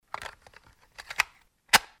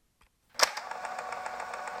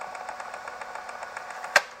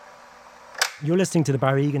You're listening to the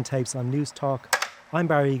Barry Egan tapes on News Talk. I'm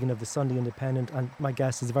Barry Egan of the Sunday Independent, and my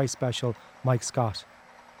guest is a very special Mike Scott.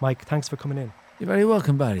 Mike, thanks for coming in. You're very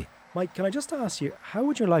welcome, Barry. Mike, can I just ask you, how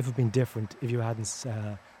would your life have been different if you hadn't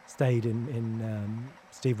stayed in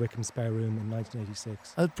Steve Wickham's spare room in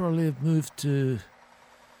 1986? I'd probably have moved to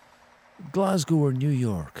Glasgow or New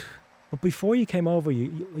York. But before you came over,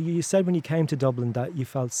 you said when you came to Dublin that you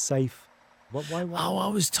felt safe. Why? Oh, I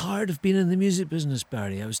was tired of being in the music business,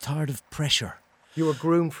 Barry. I was tired of pressure. You were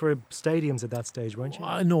groomed for stadiums at that stage, weren't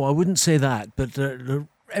you? No, I wouldn't say that, but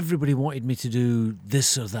everybody wanted me to do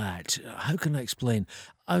this or that. How can I explain?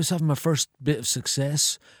 I was having my first bit of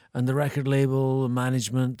success, and the record label,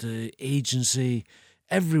 management, the agency,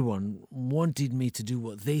 everyone wanted me to do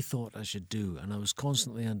what they thought I should do, and I was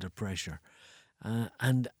constantly under pressure.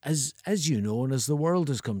 And as you know, and as the world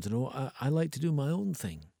has come to know, I like to do my own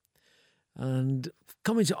thing. And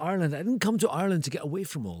coming to Ireland, I didn't come to Ireland to get away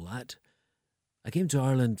from all that. I came to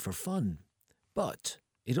Ireland for fun, but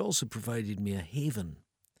it also provided me a haven,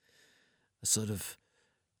 a sort of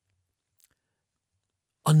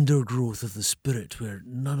undergrowth of the spirit where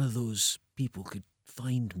none of those people could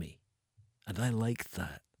find me. And I liked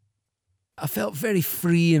that. I felt very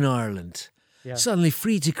free in Ireland, suddenly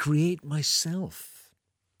free to create myself,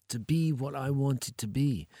 to be what I wanted to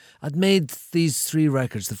be. I'd made these 3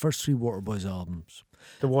 records, the first 3 Waterboys albums.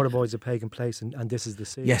 The Waterboys, A Pagan Place, and This Is the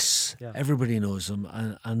Sea. Yes, everybody knows them,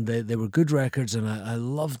 and they were good records, and I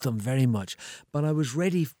loved them very much. But I was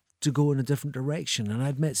ready to go in a different direction, and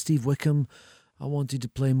I'd met Steve Wickham. I wanted to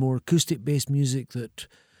play more acoustic-based music that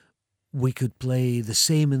we could play the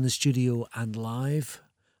same in the studio and live.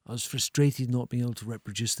 I was frustrated not being able to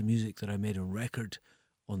reproduce the music that I made on record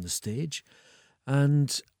on the stage.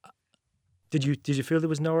 And Did you feel there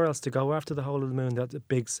was nowhere else to go after the Hole of the Moon? That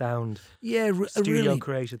big sound, studio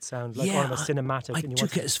created sound, like almost cinematic. I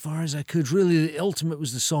took it as far as I could. Really, the ultimate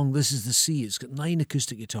was the song "This Is the Sea." It's got 9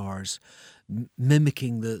 acoustic guitars,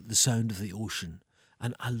 mimicking the sound of the ocean,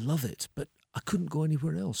 and I love it. But I couldn't go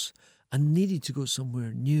anywhere else. I needed to go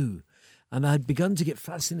somewhere new, and I had begun to get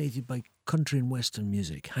fascinated by country and western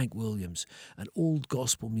music, Hank Williams, and old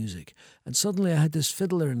gospel music. And suddenly, I had this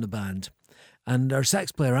fiddler in the band. And our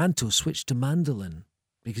sax player, Anto, switched to mandolin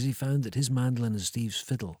because he found that his mandolin and Steve's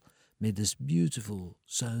fiddle made this beautiful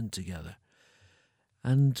sound together.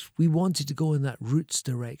 And we wanted to go in that roots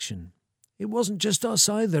direction. It wasn't just us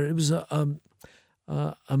either. It was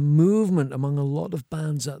a movement among a lot of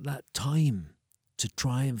bands at that time to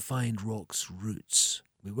try and find rock's roots.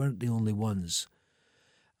 We weren't the only ones.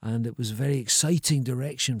 And it was a very exciting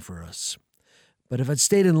direction for us. But if I'd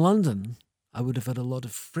stayed in London, I would have had a lot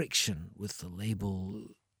of friction with the label,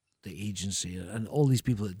 the agency, and all these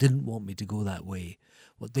people that didn't want me to go that way.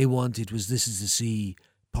 What they wanted was This Is the Sea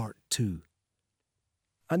Part 2.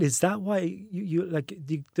 And is that why you like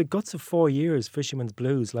the guts of 4 years, Fisherman's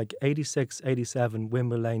Blues, like 86, 87,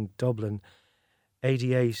 Wimble Lane, Dublin,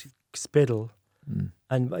 88, Spiddle,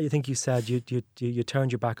 and I think you said you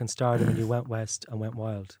turned your back on stardom and you went west and went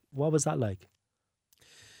wild. What was that like?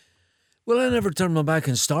 Well, I never turned my back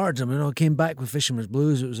on stardom. I came back with Fisherman's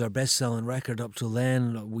Blues. It was our best-selling record up till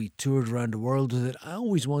then. We toured around the world with it. I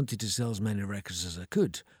always wanted to sell as many records as I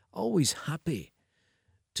could. Always happy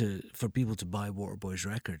for people to buy Waterboys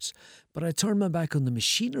records. But I turned my back on the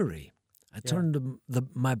machinery. I turned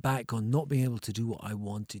my back on not being able to do what I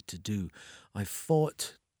wanted to do. I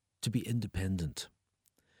fought to be independent.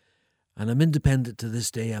 And I'm independent to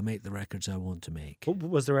this day. I make the records I want to make. But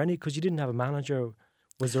was there any, because you didn't have a manager...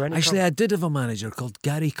 Was there any? Actually, I did have a manager called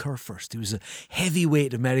Gary Kurfirst. He was a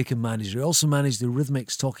heavyweight American manager. He also managed the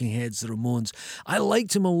Rhythmics, Talking Heads, the Ramones. I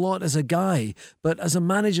liked him a lot as a guy, but as a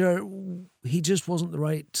manager, he just wasn't the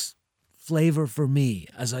right flavour for me,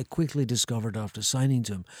 as I quickly discovered after signing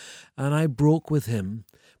to him. And I broke with him,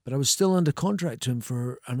 but I was still under contract to him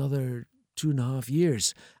for another 2.5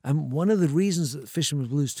 years. And one of the reasons that Fisherman's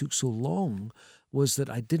Blues took so long was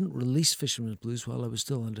that I didn't release Fisherman's Blues while I was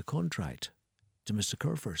still under contract to Mr.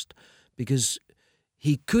 Kurfirst, because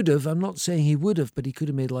he could have, I'm not saying he would have, but he could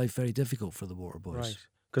have made life very difficult for the Waterboys. Right.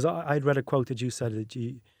 Because I'd read a quote that you said that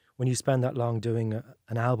when you spend that long doing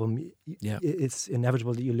an album, it's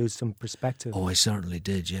inevitable that you lose some perspective. Oh, I certainly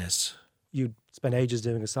did, yes. You'd spend ages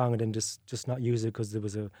doing a song and then just not use it because there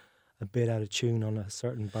was a bit out of tune on a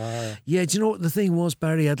certain bar. Yeah, do you know what the thing was,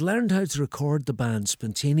 Barry? I'd learned how to record the band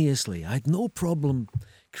spontaneously. I had no problem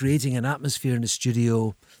creating an atmosphere in the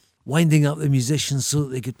studio, winding up the musicians so that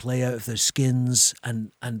they could play out of their skins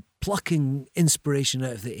and plucking inspiration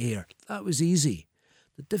out of the air. That was easy.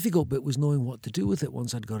 The difficult bit was knowing what to do with it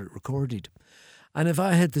once I'd got it recorded. And if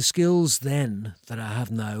I had the skills then that I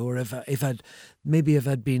have now, or if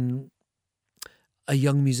I'd been a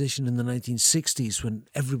young musician in the 1960s when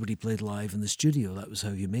everybody played live in the studio, that was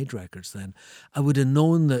how you made records then, I would have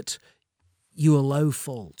known that you allow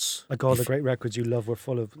faults. Like all the great records you love were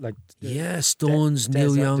full of like Stones,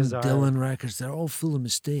 Neil Young, Desire. Dylan records, they're all full of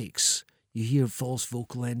mistakes. You hear false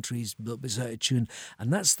vocal entries, a little bit out of tune,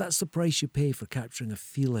 and that's the price you pay for capturing a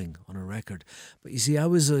feeling on a record. But you see, I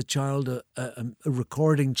was a child, a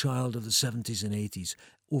recording child of the 70s and 80s,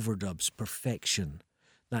 overdubs, perfection,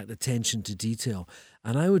 that attention to detail.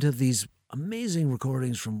 And I would have these amazing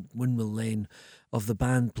recordings from Windmill Lane of the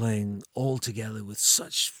band playing all together with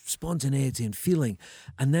such spontaneity and feeling.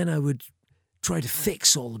 And then I would try to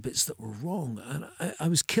fix all the bits that were wrong. And I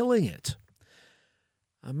was killing it.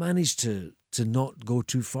 I managed to not go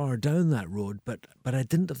too far down that road, but I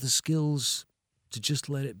didn't have the skills to just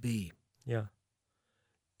let it be. Yeah.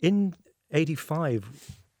 In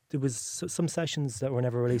 85, there was some sessions that were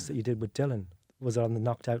never released that you did with Dylan. Was on the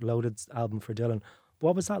Knocked Out Loaded album for Dylan.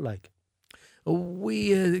 What was that like?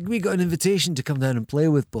 We got an invitation to come down and play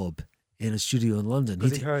with Bob in a studio in London.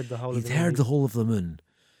 Because he'd heard the whole of the moon. He'd heard the whole of the moon.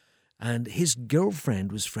 And his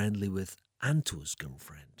girlfriend was friendly with Anto's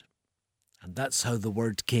girlfriend. And that's how the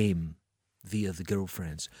word came, via the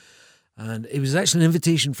girlfriends. And it was actually an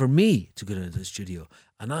invitation for me to go into the studio.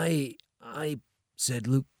 And I said,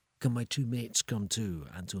 look, can my two mates come too,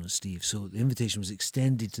 Anto and Steve? So the invitation was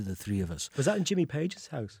extended to the three of us. Was that in Jimmy Page's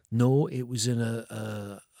house? No, it was in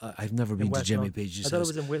I've never been to Jimmy Page's house.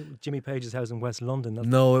 I thought it was in Jimmy Page's house in West London.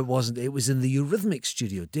 No, it wasn't. It was in the Eurythmics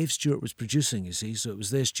studio. Dave Stewart was producing, you see, so it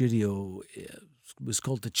was their studio. It was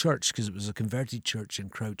called The Church because it was a converted church in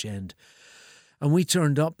Crouch End. And we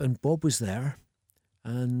turned up and Bob was there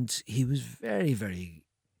and he was very, very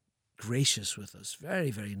gracious with us.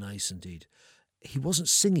 Very, very nice indeed. He wasn't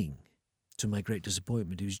singing, to my great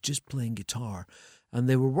disappointment. He was just playing guitar. And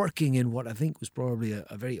they were working in what I think was probably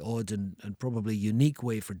a very odd and probably unique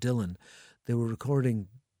way for Dylan. They were recording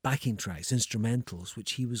backing tracks, instrumentals,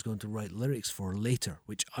 which he was going to write lyrics for later,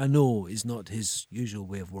 which I know is not his usual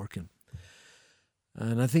way of working.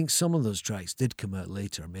 And I think some of those tracks did come out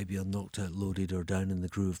later, maybe on Knocked Out Loaded or Down in the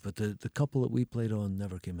Groove, but the couple that we played on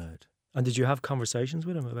never came out. And did you have conversations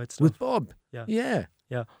with him about stuff? With Bob? Yeah. Yeah.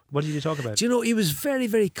 Yeah. What did you talk about? Do you know, he was very,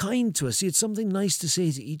 very kind to us. He had something nice to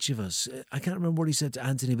say to each of us. I can't remember what he said to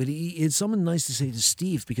Anthony, but he had something nice to say to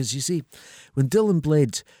Steve, because you see, when Dylan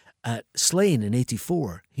played at Slane in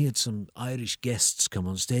 84, he had some Irish guests come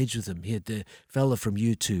on stage with him. He had the fella from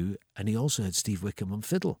U2, and he also had Steve Wickham on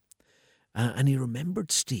fiddle. And he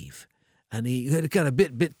remembered Steve. And he kind of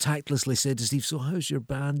bit tactlessly said to Steve, so how's your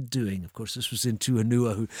band doing? Of course, this was in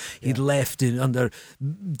Tuanua, who he'd left under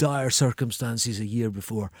dire circumstances a year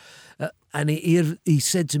before. And he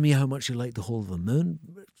said to me how much he liked The Whole of the Moon.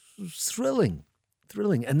 It was thrilling.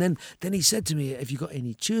 And then he said to me, have you got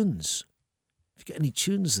any tunes? Have you got any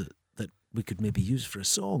tunes that we could maybe use for a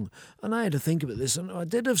song? And I had to think about this, and I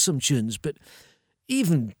did have some tunes, but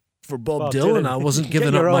even for Bob Dylan, I wasn't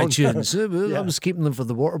giving up my tunes. I was keeping them for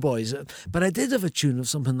the Waterboys. But I did have a tune of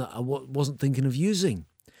something that I wasn't thinking of using.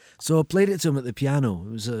 So I played it to him at the piano.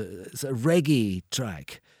 It's a reggae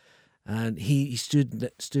track. And he stood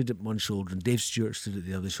at one shoulder and Dave Stewart stood at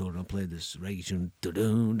the other shoulder, and I played this reggae tune.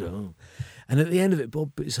 Da-dum-dum. And at the end of it,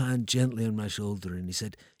 Bob put his hand gently on my shoulder and he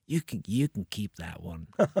said, you can keep that one.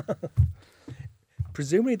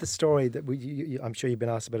 Presumably the story that I'm sure you've been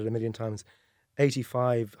asked about it a million times,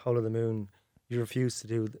 85, Whole of the Moon, you refused to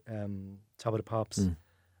do Top of the Pops.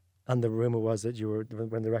 And the rumour was that you were,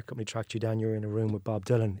 when the record company tracked you down, you were in a room with Bob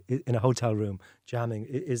Dylan, in a hotel room, jamming.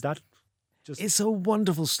 Is that just... It's a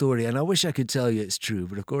wonderful story, and I wish I could tell you it's true,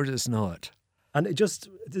 but of course it's not. And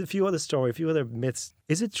a few other myths.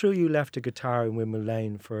 Is it true you left a guitar in Windmill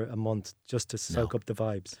Lane for a month just to soak up the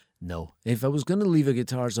vibes? No. If I was going to leave a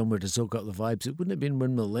guitar somewhere to soak up the vibes, it wouldn't have been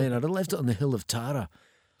Windmill Lane. I'd have left it on the Hill of Tara.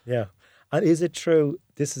 Yeah. And is it true,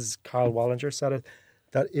 this is Carl Wallinger said it,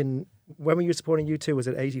 that when were you supporting U2, was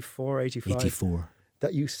it 84, 85? 84.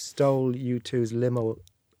 That you stole U2's limo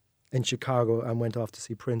in Chicago and went off to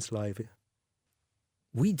see Prince live?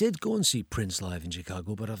 We did go and see Prince live in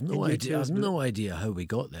Chicago, but I've no idea how we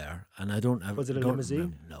got there, and I don't have. Was it a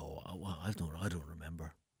limousine? No, I don't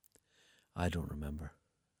remember. I don't remember.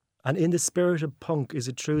 And in the spirit of punk, is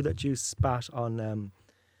it true that you spat on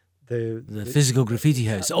the Physical Graffiti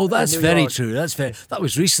House? Oh, that's very York. true. That's very. That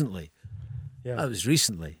was recently. Yeah, that was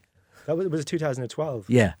recently. That was 2012.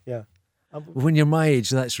 Yeah, yeah. When you're my age,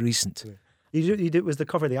 that's recent. You did. It was the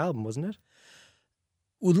cover of the album, wasn't it?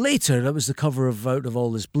 Well, later, that was the cover of Out of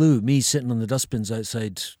All This Blue, me sitting on the dustbins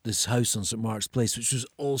outside this house on St Mark's Place, which was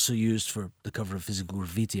also used for the cover of Physical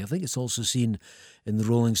Graffiti. I think it's also seen in the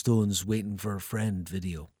Rolling Stones' Waiting for a Friend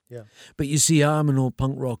video. Yeah. But you see, I'm an old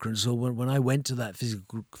punk rocker, and so when I went to that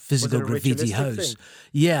physical a graffiti ritualistic house, thing?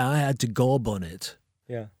 yeah, I had to gob on it.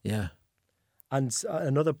 Yeah. Yeah. And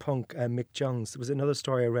another punk, Mick Jones, there was another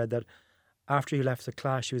story I read that after he left the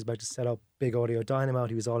Clash, he was about to set up Big Audio Dynamite.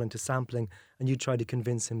 He was all into sampling, and you tried to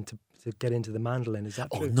convince him to get into the mandolin. Is that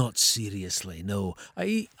Oh, true? not seriously, no.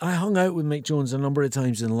 I hung out with Mick Jones a number of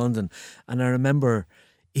times in London, and I remember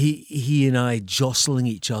he and I jostling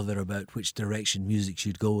each other about which direction music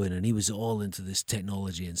should go in, and he was all into this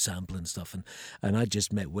technology and sampling stuff, and I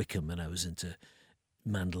just met Wickham, and I was into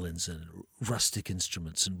mandolins and rustic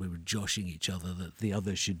instruments, and we were joshing each other that the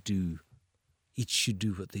other should do. Each should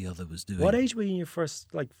do what the other was doing. What age were you when you first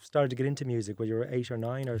started to get into music? When you were 8 or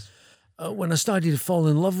 9 or? When I started to fall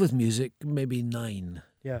in love with music, maybe 9.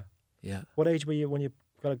 Yeah. Yeah. What age were you when you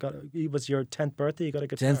got? It was your 10th birthday. You got a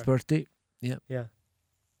guitar. 10th birthday. Yeah. Yeah.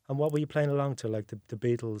 And what were you playing along to? Like the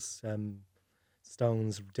Beatles,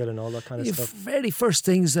 Stones, Dylan, all that kind of The stuff. very first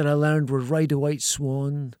things that I learned were Ride a White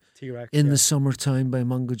Swan, T-Rex. In yeah. the Summertime by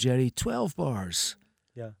Mungo Jerry, 12 bars.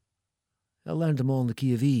 Yeah. I learned them all in the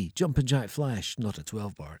key of E. Jumpin' Jack Flash, not a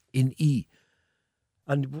 12 bar, in E.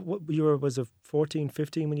 And what was it 14,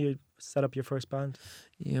 15 when you set up your first band?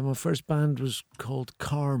 Yeah, my first band was called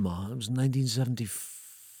Karma. It was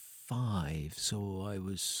 1975, so I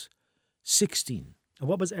was 16. And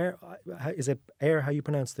what was Air? Is it Air? How you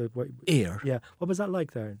pronounce the? Air. Yeah. What was that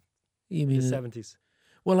like there You in mean the 70s?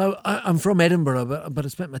 Well, I'm from Edinburgh, but I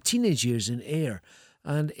spent my teenage years in Ayr,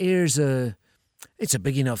 and Ayr's it's a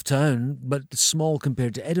big enough town, but small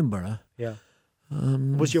compared to Edinburgh. Yeah.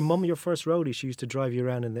 Was your mum your first roadie? She used to drive you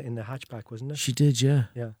around in the hatchback, wasn't it? She did, yeah.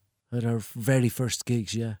 Yeah. At our very first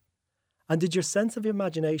gigs, yeah. And did your sense of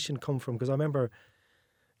imagination come from? Because I remember,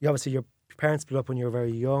 obviously your parents split up when you were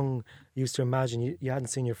very young. You used to imagine you hadn't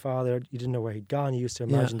seen your father. You didn't know where he'd gone. You used to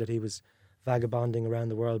imagine that he was vagabonding around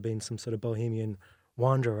the world, being some sort of bohemian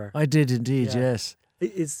wanderer. I did indeed, yes.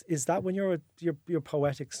 Is that when your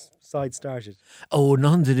poetic side started? Oh,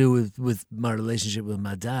 nothing to do with my relationship with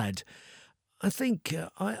my dad. I think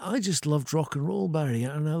I just loved rock and roll, Barry,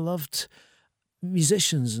 and I loved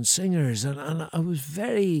musicians and singers, and I was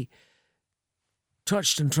very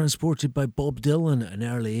touched and transported by Bob Dylan at an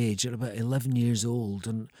early age, at about 11 years old,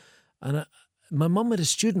 and my mum had a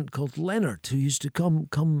student called Leonard who used to come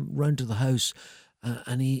round to the house,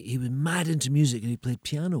 and he was mad into music, and he played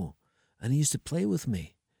piano, and he used to play with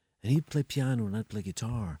me, and he'd play piano and I'd play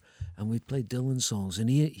guitar, and we'd play Dylan songs,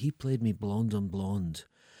 and he played me Blonde on Blonde,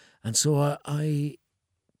 and so I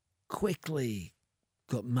quickly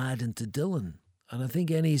got mad into Dylan. And I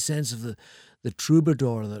think any sense of the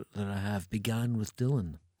troubadour that I have began with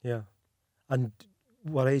Dylan. Yeah. And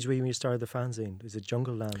what age were you when you started the fanzine? Is it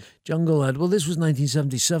Jungle Land? Jungle Land. Well, this was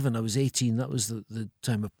 1977. I was 18. That was the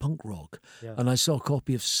time of punk rock. Yeah. And I saw a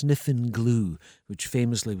copy of Sniffin' Glue, which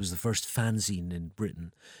famously was the first fanzine in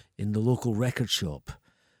Britain, in the local record shop.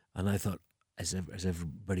 And I thought, as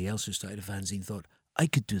everybody else who started a fanzine thought, I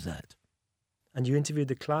could do that. And you interviewed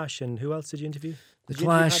The Clash, and who else did you interview? The Did you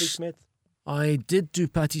interview Clash. Patti Smith? I did do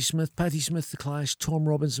Patti Smith, The Clash, Tom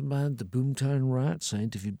Robinson Band, the Boomtown Rats. I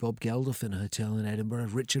interviewed Bob Geldof in a hotel in Edinburgh,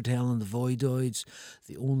 Richard Hell and the Voidoids,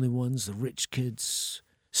 The Only Ones, The Rich Kids,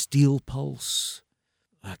 Steel Pulse.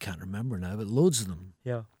 I can't remember now, but loads of them.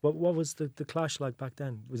 Yeah. What was the Clash like back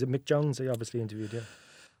then? Was it Mick Jones that you obviously interviewed? Yeah.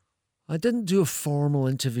 I didn't do a formal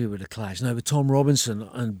interview with The Clash. Now, with Tom Robinson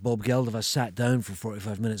and Bob Geldof, I sat down for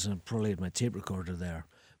 45 minutes and I probably had my tape recorder there.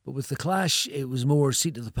 But with The Clash, it was more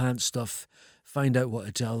seat-of-the-pants stuff, find out what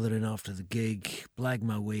hotel they're in after the gig, blag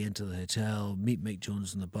my way into the hotel, meet Mick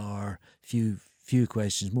Jones in the bar, few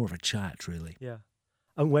questions, more of a chat, really. Yeah.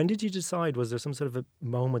 And when did you decide? Was there some sort of a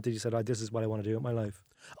moment that you said, this is what I want to do with my life?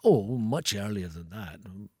 Oh, much earlier than that,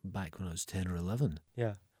 back when I was 10 or 11.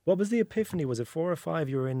 Yeah. What was the epiphany? Was it 4 or 5?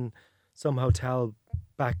 You were in some hotel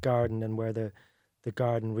back garden, and where the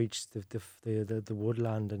garden reached the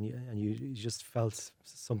woodland, and you just felt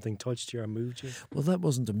something touched you or moved you? Well, that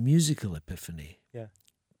wasn't a musical epiphany. Yeah.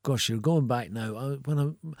 Gosh, you're going back now.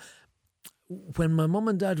 When my mum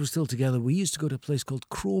and dad were still together, we used to go to a place called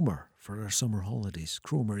Cromer for our summer holidays.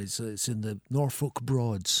 Cromer it's in the Norfolk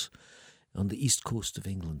Broads on the east coast of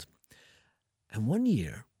England. And one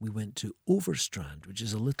year we went to Overstrand, which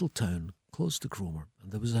is a little town close to Cromer,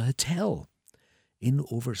 and there was a hotel in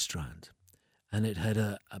Overstrand, and it had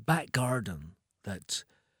a back garden that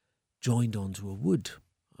joined onto a wood.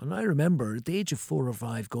 And I remember at the age of 4 or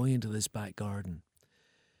 5 going into this back garden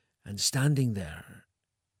and standing there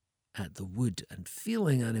at the wood and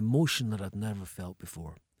feeling an emotion that I'd never felt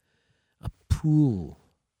before. A pull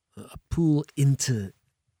into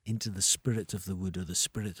the spirit of the wood, or the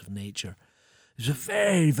spirit of nature. was a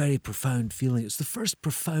very, very profound feeling. It's the first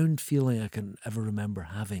profound feeling I can ever remember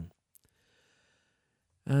having.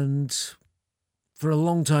 And for a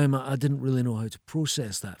long time, I didn't really know how to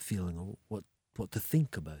process that feeling or what to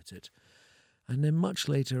think about it. And then much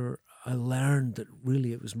later, I learned that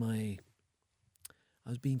really it was I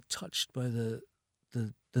was being touched by the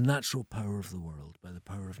natural power of the world, by the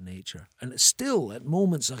power of nature. And it's still, at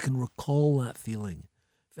moments, I can recall that feeling.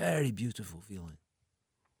 Very beautiful feeling.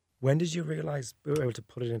 When did you realise, we were able to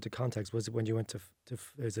put it into context, was it when you went to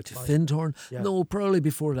Findhorn? Yeah. No, probably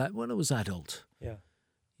before that, when I was adult. Yeah.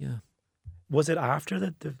 Yeah. Was it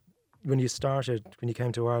after when you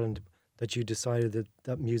came to Ireland, that you decided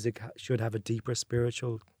that music should have a deeper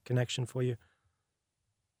spiritual connection for you?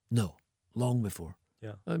 No, long before.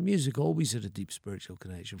 Yeah. Music always had a deep spiritual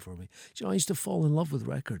connection for me. You know, I used to fall in love with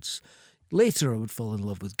records. Later, I would fall in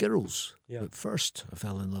love with girls. Yeah. But first, I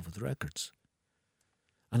fell in love with records.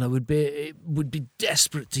 And I would be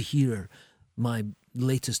desperate to hear my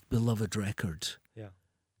latest beloved record. Yeah.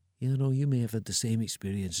 You know, you may have had the same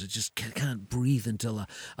experience. I just can't breathe until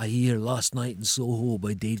I hear Last Night in Soho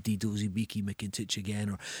by Dave D. Dozy Beaky McIntitch again.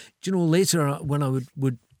 Or, do you know, later when I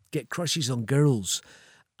would get crushes on girls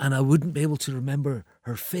and I wouldn't be able to remember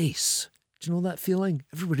her face. Do you know that feeling?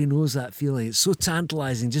 Everybody knows that feeling. It's so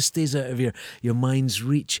tantalising, just stays out of your mind's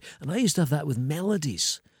reach. And I used to have that with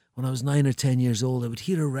melodies. When I was 9 or 10 years old, I would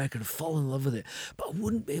hear a record, fall in love with it, but I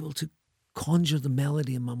wouldn't be able to conjure the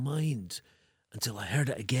melody in my mind until I heard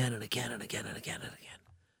it again and again and again and again and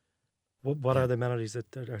again. What are the melodies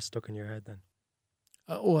that are stuck in your head then?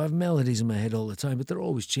 I have melodies in my head all the time, but they're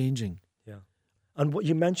always changing. Yeah. And what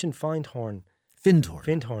you mentioned Findhorn.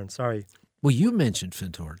 Findhorn, sorry. Well, you mentioned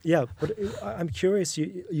Findhorn. Yeah, but I'm curious,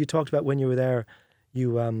 you talked about when you were there,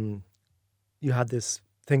 you had this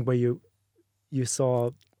thing where you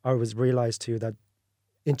saw, or was realised to you, that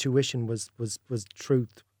intuition was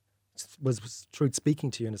truth. Was truth speaking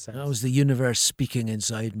to you in a sense? That was the universe speaking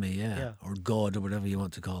inside me, Yeah. Or God, or whatever you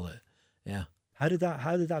want to call it, yeah. How did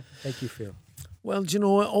that make you feel? Well, do you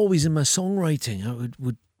know, always in my songwriting,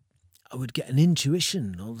 I would get an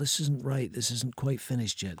intuition. Oh, this isn't right. This isn't quite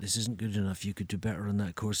finished yet. This isn't good enough. You could do better on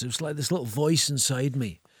that course. It was like this little voice inside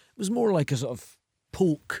me. It was more like a sort of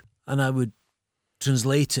poke, and I would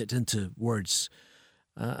translate it into words.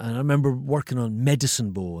 And I remember working on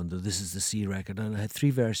Medicine Bow on the This Is the Sea record, and I had 3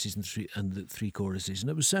 verses and the 3 choruses, and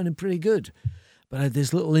it was sounding pretty good. But I had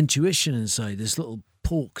this little intuition inside, this little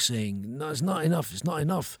poke saying, no, it's not enough, it's not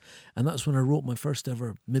enough. And that's when I wrote my first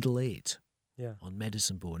ever middle 8 on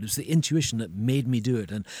Medicine Bow. And it was the intuition that made me do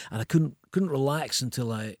it. And I couldn't relax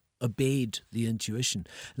until I obeyed the intuition.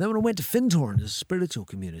 And then when I went to Findhorn, a spiritual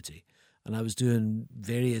community, and I was doing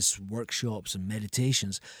various workshops and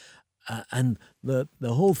meditations, and the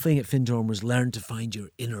whole thing at Findhorn was learn to find your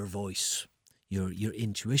inner voice, your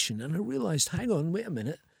intuition. And I realised, hang on, wait a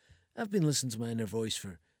minute, I've been listening to my inner voice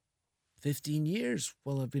for 15 years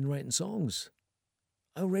while I've been writing songs.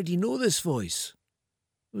 I already know this voice.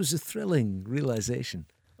 It was a thrilling realisation.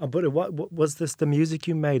 But what was this the music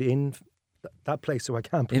you made in that place? So I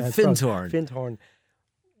can't pronounce in Findhorn. Findhorn.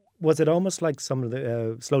 Was it almost like some of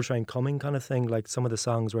the Slow Train Coming kind of thing? Like some of the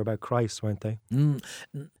songs were about Christ, weren't they?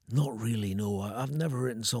 Not really, no. I've never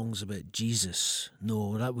written songs about Jesus.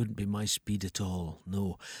 No, that wouldn't be my speed at all,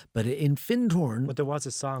 no. But in Findhorn... But there was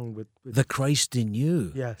a song with The Christ in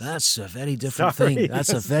You. Yes. That's a very different thing.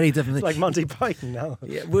 That's a very different thing. Like Monty Python now.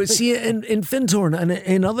 Yeah, well, see, in Findhorn and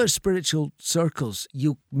in other spiritual circles,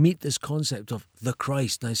 you meet this concept of the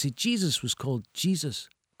Christ. And I say Jesus was called Jesus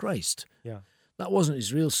Christ. Yeah. That wasn't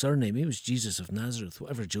his real surname. He was Jesus of Nazareth.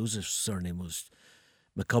 Whatever Joseph's surname was,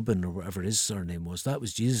 McCubbin or whatever his surname was, that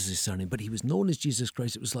was Jesus' surname. But he was known as Jesus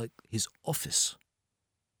Christ. It was like his office,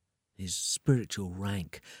 his spiritual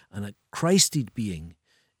rank. And a Christed being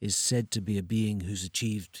is said to be a being who's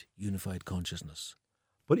achieved unified consciousness.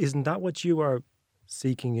 But isn't that what you are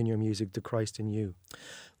seeking in your music, the Christ in you?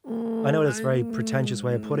 I know that's a very pretentious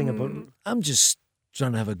way of putting it, but... I'm just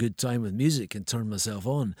trying to have a good time with music and turn myself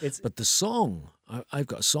on. But the song, I've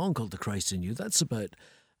got a song called The Christ in You. That's about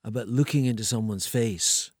looking into someone's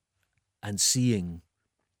face and seeing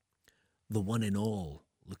the one in all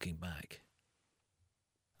looking back.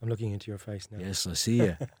 I'm looking into your face now. Yes, I see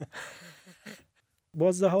you.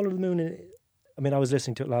 Was The Whole of the Moon... I mean, I was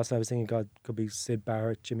listening to it last night. I was thinking, God, could be Sid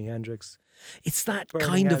Barrett, Jimi Hendrix. It's that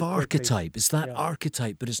kind of archetype. It's that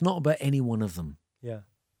archetype, but it's not about any one of them. Yeah.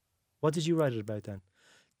 What did you write it about then?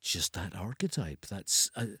 Just that archetype. That's,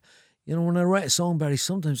 when I write a song, Barry,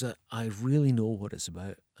 sometimes I really know what it's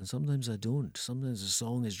about, and sometimes I don't. Sometimes the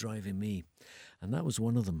song is driving me, and that was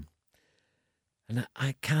one of them. And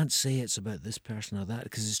I can't say it's about this person or that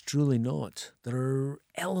because it's truly not. There are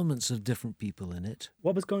elements of different people in it.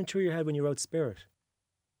 What was going through your head when you wrote Spirit?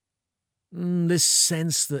 This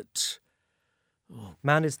sense that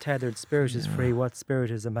Man is tethered, spirit is free. What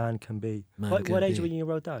spirit is a man can be. What age were you when you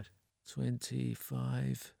wrote that?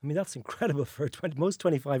 25. I mean, that's incredible for most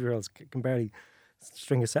 25-year-olds can barely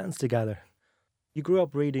string a sentence together. You grew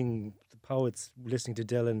up reading the poets, listening to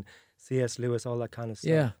Dylan, C.S. Lewis, all that kind of stuff.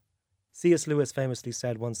 Yeah. C.S. Lewis famously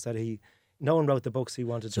said once that no one wrote the books he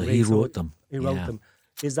wanted to read. He wrote them. He wrote them.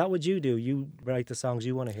 Is that what you do? You write the songs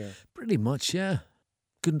you want to hear? Pretty much, yeah.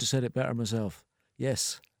 Couldn't have said it better myself.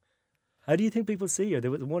 Yes. How do you think people see you?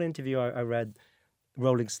 There was one interview I read,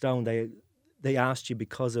 Rolling Stone, they asked you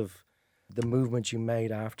because of the movement you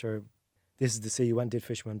made after This Is the Sea, you went and did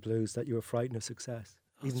Fisherman Blues, that you were frightened of success.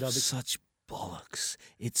 Such bollocks.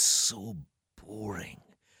 It's so boring.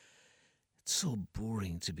 It's so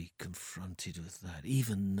boring to be confronted with that.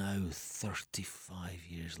 Even now, 35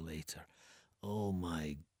 years later. Oh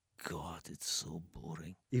my God, it's so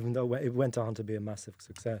boring. Even though it went on to be a massive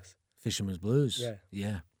success. Fisherman's Blues.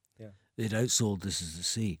 Yeah. They'd outsold This Is the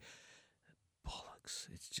Sea. Bollocks.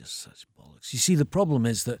 It's just such bollocks. You see, the problem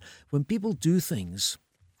is that when people do things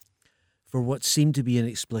for what seem to be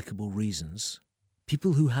inexplicable reasons,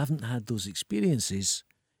 people who haven't had those experiences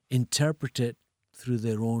interpret it through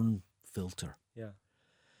their own filter. Yeah.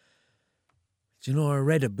 Do you know, I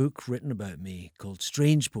read a book written about me called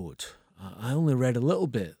Strange Boat. I only read a little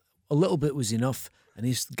bit. A little bit was enough. And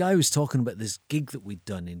the guy was talking about this gig that we'd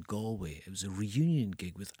done in Galway. It was a reunion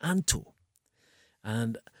gig with Anto.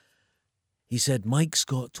 And he said Mike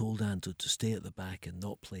Scott told Anto to stay at the back and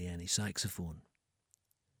not play any saxophone.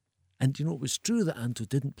 And you know, it was true that Anto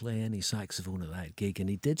didn't play any saxophone at that gig, and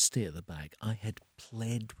he did stay at the back. I had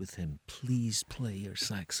pled with him, please play your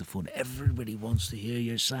saxophone. Everybody wants to hear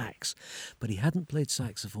your sax. But he hadn't played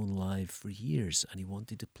saxophone live for years, and he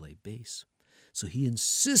wanted to play bass. So he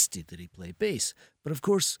insisted that he play bass. But of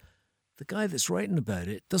course, the guy that's writing about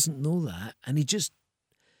it doesn't know that, and he just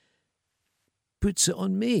puts it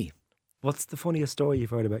on me. What's the funniest story you've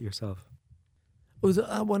heard about yourself? Oh,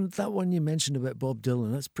 that one you mentioned about Bob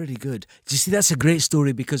Dylan, that's pretty good. Do you see, that's a great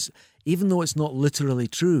story because even though it's not literally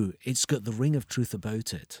true, it's got the ring of truth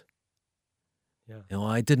about it. Yeah. You know,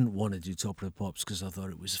 I didn't want to do Top of the Pops because I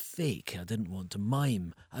thought it was fake. I didn't want to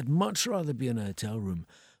mime. I'd much rather be in a hotel room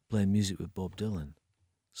playing music with Bob Dylan.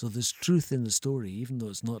 So there's truth in the story, even though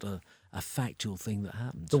it's not a factual thing that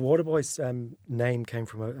happened. The Waterboys name came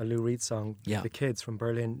from a Lou Reed song, Yeah. The Kids from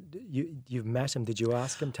Berlin. You've met him. Did you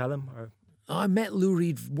ask him, tell him? Or? I met Lou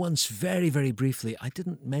Reed once very, very briefly. I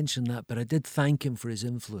didn't mention that, but I did thank him for his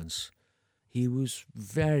influence. He was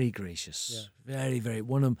very gracious. Yeah. Very, very.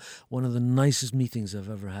 One of the nicest meetings I've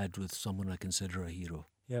ever had with someone I consider a hero.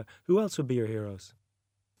 Yeah. Who else would be your heroes?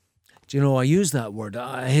 Do you know, I use that word.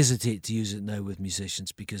 I hesitate to use it now with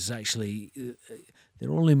musicians because actually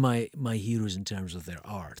they're only my heroes in terms of their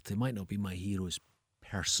art. They might not be my heroes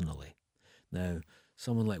personally. Now,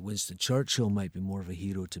 someone like Winston Churchill might be more of a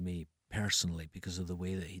hero to me personally because of the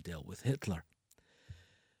way that he dealt with Hitler.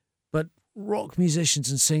 But rock musicians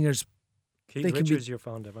and singers... Keith Richards you're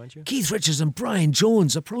fond of, aren't you? Keith Richards and Brian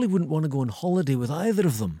Jones. I probably wouldn't want to go on holiday with either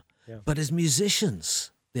of them. Yeah. But as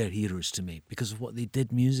musicians, they're heroes to me because of what they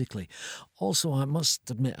did musically. Also, I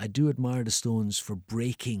must admit, I do admire the Stones for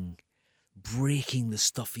breaking the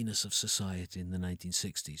stuffiness of society in the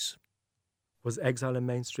 1960s. Was Exile in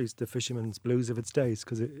Main Street the Fisherman's Blues of its days?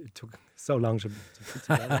 Because it took so long to put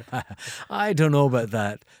together. I don't know about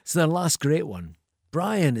that. It's their last great one.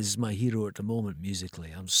 Brian is my hero at the moment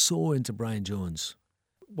musically. I'm so into Brian Jones.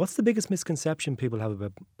 What's the biggest misconception people have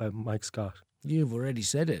about Mike Scott? You've already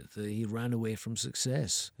said it, that he ran away from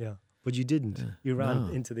success. Yeah, but you didn't. Yeah. You ran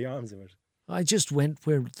No. into the arms of it. I just went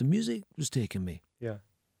where the music was taking me. Yeah,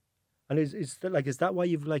 and is that why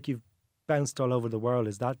you've bounced all over the world?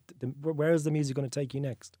 Is that where is the music going to take you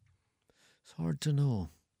next? It's hard to know.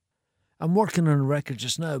 I'm working on a record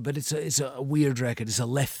just now, but it's a weird record. It's a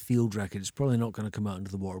left field record. It's probably not going to come out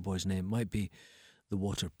under the Waterboys name. It might be the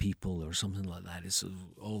Water People or something like that. It's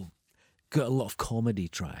all got a lot of comedy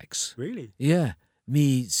tracks. Really? Yeah.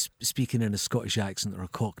 Me speaking in a Scottish accent or a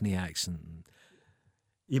Cockney accent.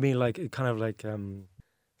 You mean like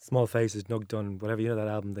Small Faces, Nug Dunn, whatever, you know that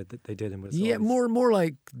album that they did? Yeah, more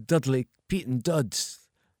like Dudley, Pete and Duds.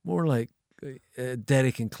 More like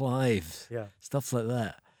Derek and Clive. Yeah. Stuff like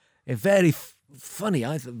that. Very funny.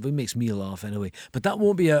 It makes me laugh anyway. But that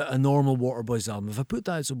won't be a normal Waterboys album. If I put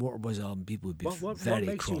that as a Waterboys album, people would be very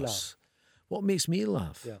makes cross. you laugh? What makes me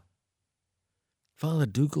laugh? Yeah. Father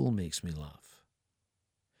Dougal makes me laugh.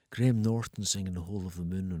 Graham Norton singing The Whole of the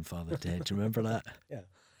Moon on Father Ted. Do you remember that? Yeah.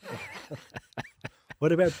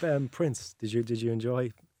 What about Prince? Did you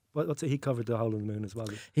enjoy? What's it? He covered The Whole of the Moon as well.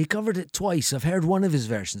 He covered it twice. I've heard one of his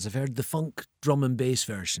versions. I've heard the funk drum and bass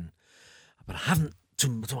version. But I haven't, to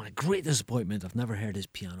my great disappointment, I've never heard his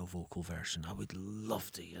piano vocal version. I would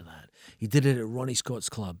love to hear that. He did it at Ronnie Scott's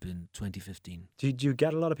Club in 2015. Did you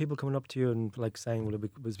get a lot of people coming up to you and like saying, well, it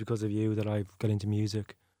was because of you that I got into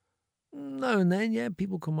music? Now and then, yeah.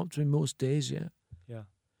 People come up to me most days, yeah. Yeah.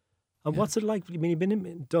 And Yeah. what's it like? I mean, you've been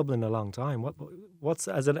in Dublin a long time. What's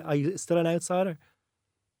are you still an outsider?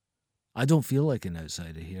 I don't feel like an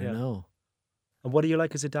outsider here, Yeah. no. And what do you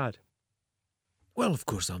like as a dad? Well, of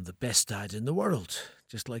course, I'm the best dad in the world,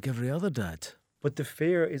 just like every other dad. But the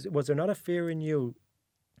fear was there not a fear in you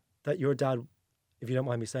that your dad, if you don't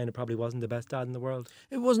mind me saying, it probably wasn't the best dad in the world?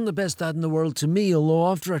 It wasn't the best dad in the world to me,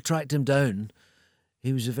 although after I tracked him down,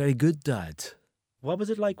 he was a very good dad. What was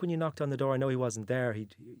it like when you knocked on the door? I know he wasn't there.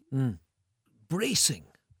 Bracing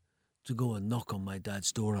to go and knock on my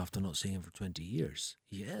dad's door after not seeing him for 20 years.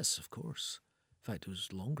 Yes, of course. In fact, it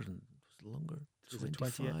was longer. Was it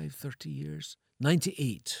 25, 30 years.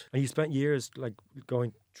 98. And you spent years like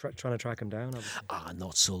going trying to track him down. Obviously.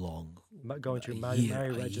 Not so long. Going through a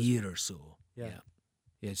register. year or so. Yeah.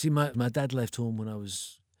 Yeah, see, my dad left home when I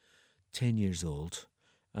was 10 years old,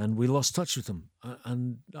 and we lost touch with him.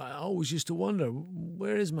 And I always used to wonder,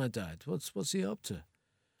 where is my dad? What's he up to?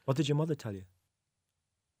 What did your mother tell you?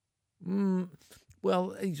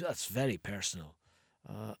 Well, that's very personal.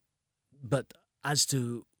 But as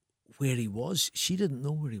to where he was, she didn't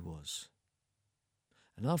know where he was.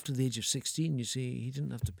 And after the age of 16, you see, he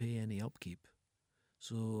didn't have to pay any upkeep.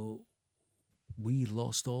 So we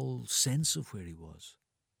lost all sense of where he was.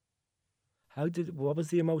 What was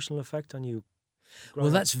the emotional effect on you? Well,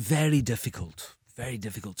 that's very difficult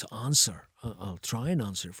to answer. I'll try and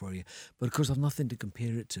answer it for you, but of course I've nothing to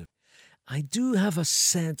compare it to. I do have a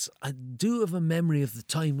memory of the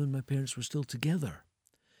time when my parents were still together.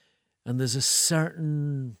 And there's a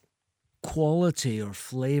certain quality or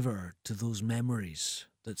flavour to those memories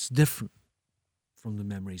that's different from the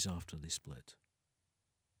memories after they split.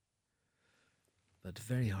 But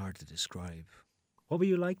very hard to describe. What were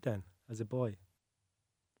you like then, as a boy?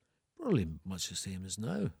 Probably much the same as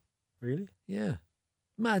now. Really? Yeah.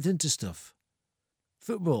 Mad into stuff.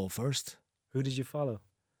 Football first. Who did you follow?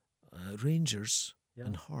 Rangers Yeah.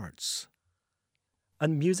 and Hearts.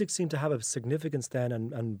 And music seemed to have a significance then,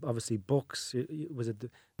 and obviously books.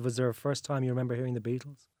 Was there a first time you remember hearing the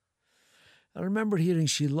Beatles? I remember hearing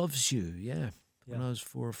She Loves You, when I was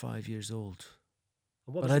 4 or 5 years old.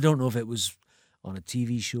 But I don't know if it was on a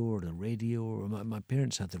TV show or the radio, or my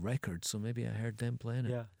parents had the record, so maybe I heard them playing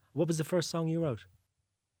it. Yeah. What was the first song you wrote?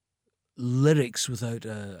 Lyrics without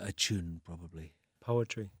a tune, probably.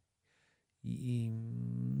 Poetry.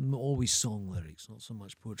 Always song lyrics, not so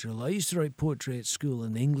much poetry. I used to write poetry at school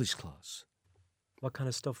in the English class. What kind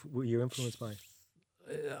of stuff were you influenced by?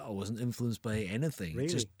 I wasn't influenced by anything.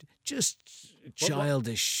 Really? Just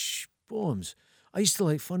childish poems. I used to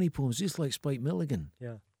like funny poems. I used to like Spike Milligan.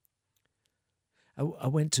 Yeah. I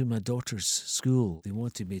went to my daughter's school. They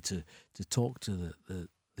wanted me to talk to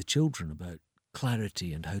the children about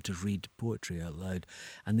clarity and how to read poetry out loud.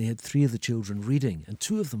 And they had 3 of the children reading, and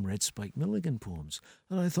 2 of them read Spike Milligan poems.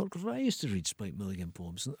 And I thought, I used to read Spike Milligan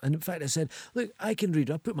poems. And in fact, I said, look, I can read.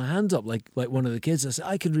 I put my hand up like one of the kids. I said,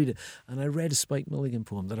 I can read it. And I read a Spike Milligan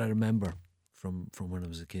poem that I remember from when I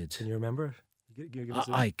was a kid. Can you remember it? Give us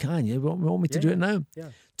I can, yeah. You want me to do it now?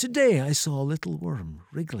 Yeah. Today I saw a little worm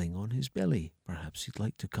wriggling on his belly. Perhaps he'd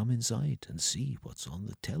like to come inside and see what's on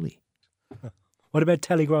the telly. What about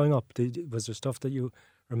telly growing up? Was there stuff that you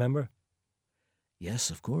remember? Yes,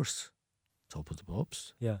 of course. Top of the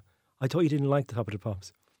Pops. Yeah. I thought you didn't like the Top of the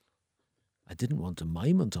Pops. I didn't want to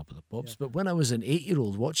mime on Top of the Pops, but when I was an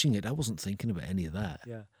 8-year-old watching it, I wasn't thinking about any of that.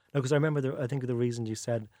 Yeah. No, because I remember, I think the reason you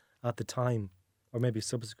said at the time, or maybe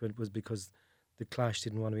subsequent, was because the Clash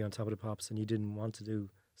didn't want to be on Top of the Pops and you didn't want to do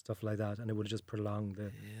stuff like that, and it would have just prolonged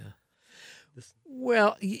the... Yeah.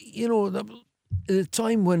 Well, you know, the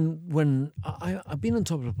time when I've been on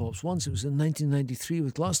Top of the Pops once, it was in 1993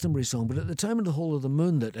 with Glastonbury Song, but at the time of the Whole of the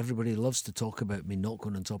Moon that everybody loves to talk about me not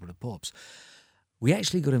going on Top of the Pops, we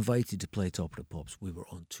actually got invited to play Top of the Pops. We were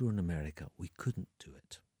on tour in America. We couldn't do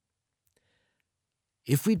it.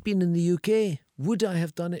 If we'd been in the UK, would I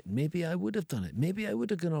have done it? Maybe I would have done it. Maybe I would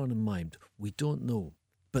have gone on and mimed. We don't know.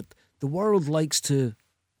 But the world likes to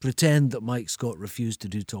pretend that Mike Scott refused to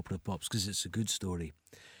do Top of the Pops because it's a good story.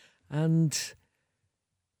 And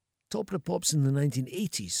Top of the Pops in the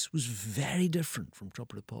 1980s was very different from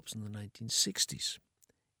Top of the Pops in the 1960s.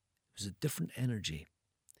 It was a different energy.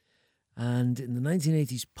 And in the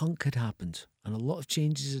 1980s, punk had happened, and a lot of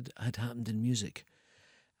changes had happened in music.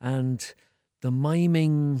 And the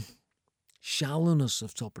miming shallowness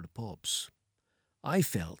of Top of the Pops, I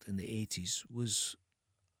felt in the 80s, was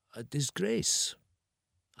a disgrace.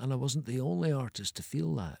 And I wasn't the only artist to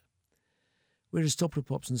feel that. Whereas Top of the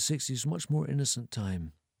Pops in the 60s was much more innocent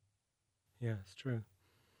time. Yeah, it's true.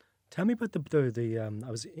 Tell me about the I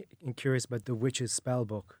was curious about the Witch's Spell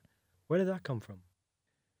book. Where did that come from?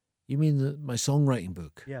 You mean my songwriting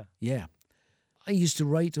book? Yeah. Yeah. I used to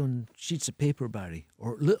write on sheets of paper, Barry,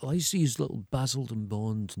 I used to use little Basildon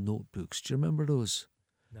Bond notebooks. Do you remember those?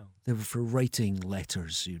 No. They were for writing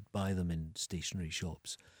letters. You'd buy them in stationery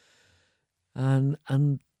shops. And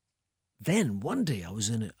then one day I was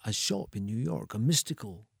in a shop in New York, a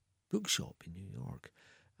mystical bookshop in New York,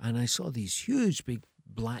 and I saw these huge, big,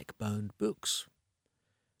 black-bound books.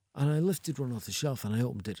 And I lifted one off the shelf and I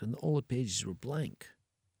opened it, and all the pages were blank.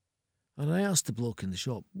 And I asked the bloke in the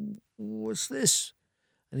shop, "What's this?"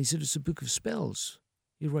 And he said, "It's a book of spells.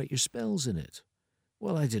 You write your spells in it."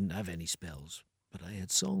 Well, I didn't have any spells, but I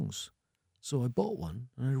had songs. So I bought one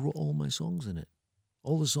and I wrote all my songs in it.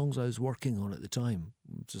 All the songs I was working on at the time,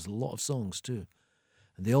 which is a lot of songs too.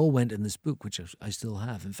 And they all went in this book, which I still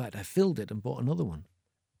have. In fact, I filled it and bought another one.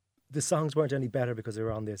 The songs weren't any better because they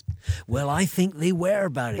were on this. Well, I think they were,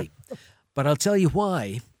 Barry. But I'll tell you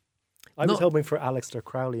why. I was hoping for Aleister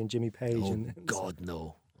Crowley and Jimmy Page. Oh, and God,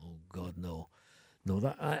 no. Oh, God, no. No,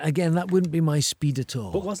 that wouldn't be my speed at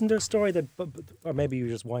all. But wasn't there a story that, or maybe you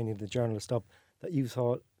were just winding the journalist up, that you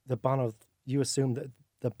thought you assumed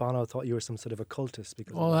that Bono thought you were some sort of occultist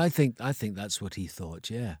because Oh, I think that's what he thought,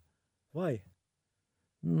 yeah. Why?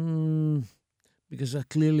 Because I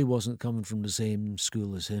clearly wasn't coming from the same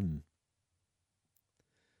school as him.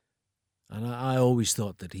 And I always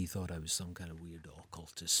thought that he thought I was some kind of weird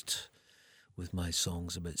occultist with my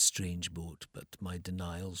songs about Strange Boat, but my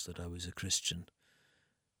denials that I was a Christian.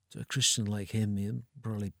 So a Christian like him, he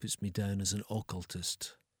probably puts me down as an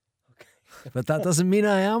occultist. Okay. But that doesn't mean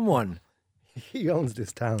I am one. He owns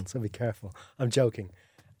this town, so be careful. I'm joking.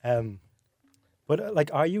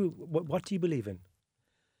 But are you, what do you believe in?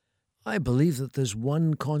 I believe that there's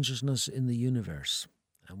one consciousness in the universe,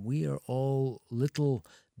 and we are all little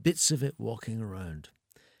bits of it walking around.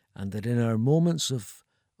 And that in our moments of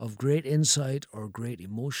great insight or great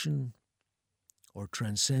emotion or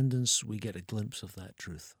transcendence, we get a glimpse of that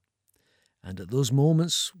truth. And at those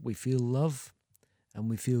moments, we feel love and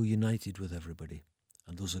we feel united with everybody.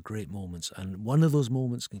 And those are great moments. And one of those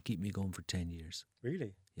moments can keep me going for 10 years.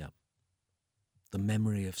 Really? Yeah. The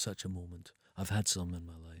memory of such a moment. I've had some in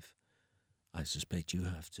my life. I suspect you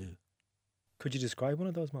have too. Could you describe one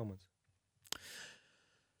of those moments?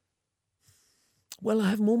 Well, I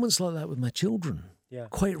have moments like that with my children. Yeah.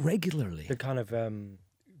 Quite regularly. The kind of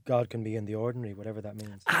God can be in the ordinary, whatever that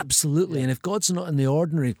means. Absolutely. Yeah. And if God's not in the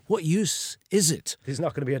ordinary, what use is it? He's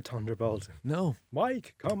not going to be a thunderbolt. No.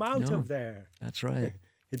 Mike, come out of there. That's right.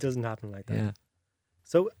 It doesn't happen like that. Yeah.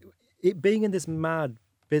 So being in this mad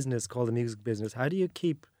business called the music business, how do you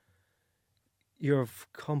keep your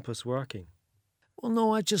compass working? Well,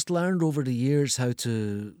 no, I just learned over the years how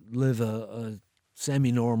to live a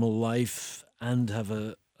semi-normal life and have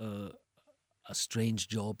a strange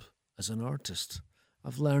job as an artist.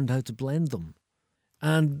 I've learned how to blend them.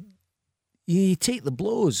 And you take the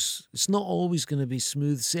blows. It's not always going to be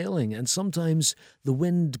smooth sailing. And sometimes the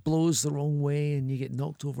wind blows the wrong way and you get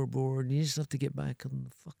knocked overboard and you just have to get back on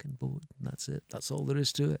the fucking boat. And that's it. That's all there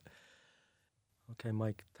is to it. Okay,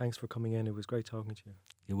 Mike, thanks for coming in. It was great talking to you.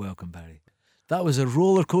 You're welcome, Barry. That was a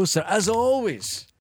roller coaster, as always.